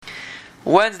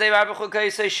Wednesday, Rabbi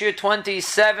Chukay says Shiur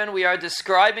 27, we are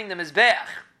describing the Mizbeach.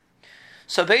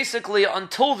 So basically,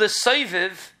 until the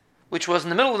Soviv, which was in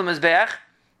the middle of the Mizbeach,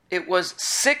 it was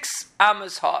 6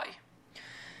 amas high.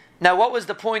 Now, what was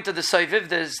the point of the Soviv?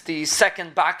 There's the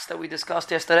second box that we discussed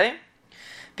yesterday.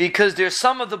 Because there's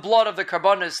some of the blood of the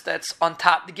Karbonis that's on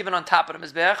top, given on top of the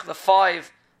Mizbeach, the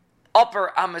 5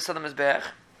 upper amas of the Mizbeach.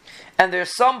 And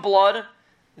there's some blood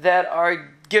that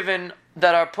are given,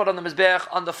 that are put on the Mizbeach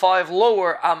on the 5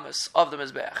 lower amas of the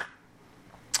Mizbeach.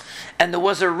 And there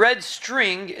was a red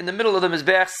string in the middle of the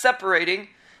Mizbeach separating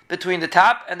between the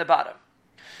top and the bottom.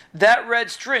 That red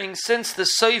string, since the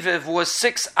Soviv was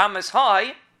 6 amas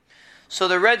high, so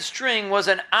the red string was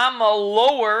an amma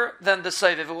lower than the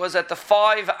Soviv. It was at the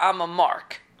 5 amma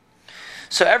mark.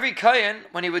 So every Kohen,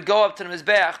 when he would go up to the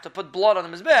Mizbeach to put blood on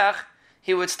the Mizbeach,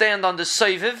 he would stand on the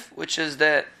Soviv, which is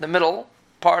the middle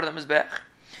part of the Mizbeach,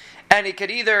 and he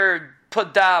could either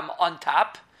put dam on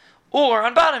top, or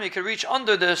on bottom he could reach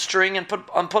under the string and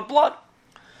put blood.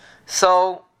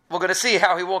 So we're going to see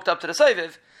how he walked up to the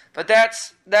Soviv, but that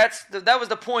was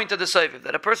the point of the Soviv,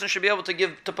 that a person should be able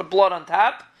to put blood on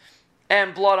top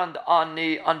and blood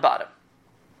on bottom.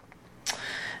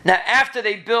 Now, after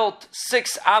they built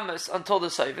 6 amas until the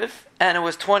Soviv, and it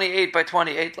was 28 by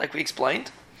 28, like we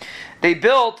explained, they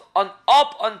built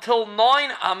up until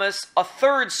 9 amas a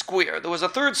third square. There was a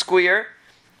third square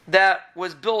that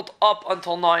was built up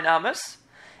until 9 amas,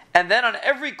 and then on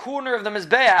every corner of the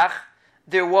Mizbeach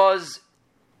there was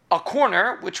a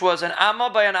corner which was an amma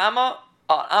by an amma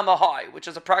high, which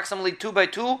is approximately 2 by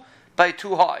 2 by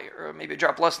 2 high, or maybe a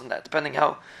drop less than that, depending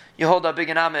how you hold how big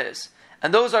an amma is.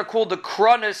 And those are called the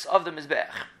kronos of the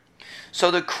Mizbeach. So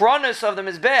the kronos of the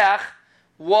Mizbeach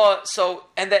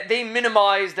and that they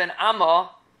minimized an amma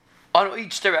on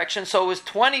each direction. So it was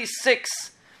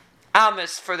 26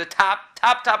 amas for the top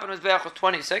of the Mizbeach was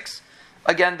 26.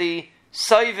 Again, the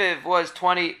Soviv was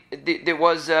 20.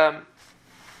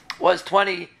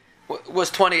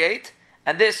 Was 28,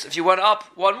 and this, if you went up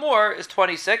one more, is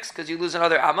 26 because you lose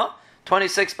another amma.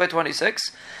 26 by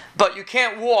 26, but you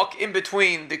can't walk in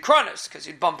between the kronos because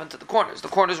you'd bump into the corners. The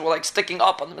corners were like sticking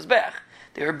up on the Mizbeach.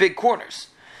 They were big corners.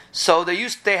 So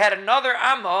they had another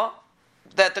amma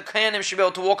that the Kohanim should be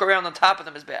able to walk around on top of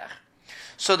the Mizbeach.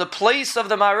 So the place of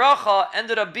the Maracha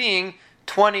ended up being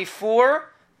 24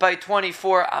 by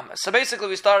 24 amas. So basically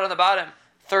we started on the bottom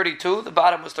 32, the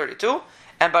bottom was 32,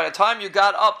 and by the time you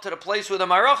got up to the place where the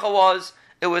Maracha was,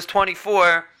 it was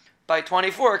 24 by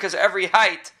 24, because every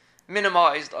height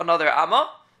minimized another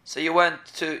amma. So you went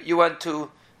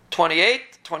to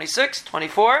 28, 26,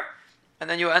 24, and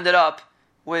then you ended up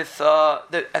with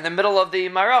the middle of the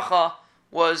Maracha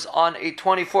was on a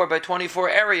 24 by 24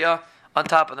 area on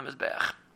top of the Mizbeach.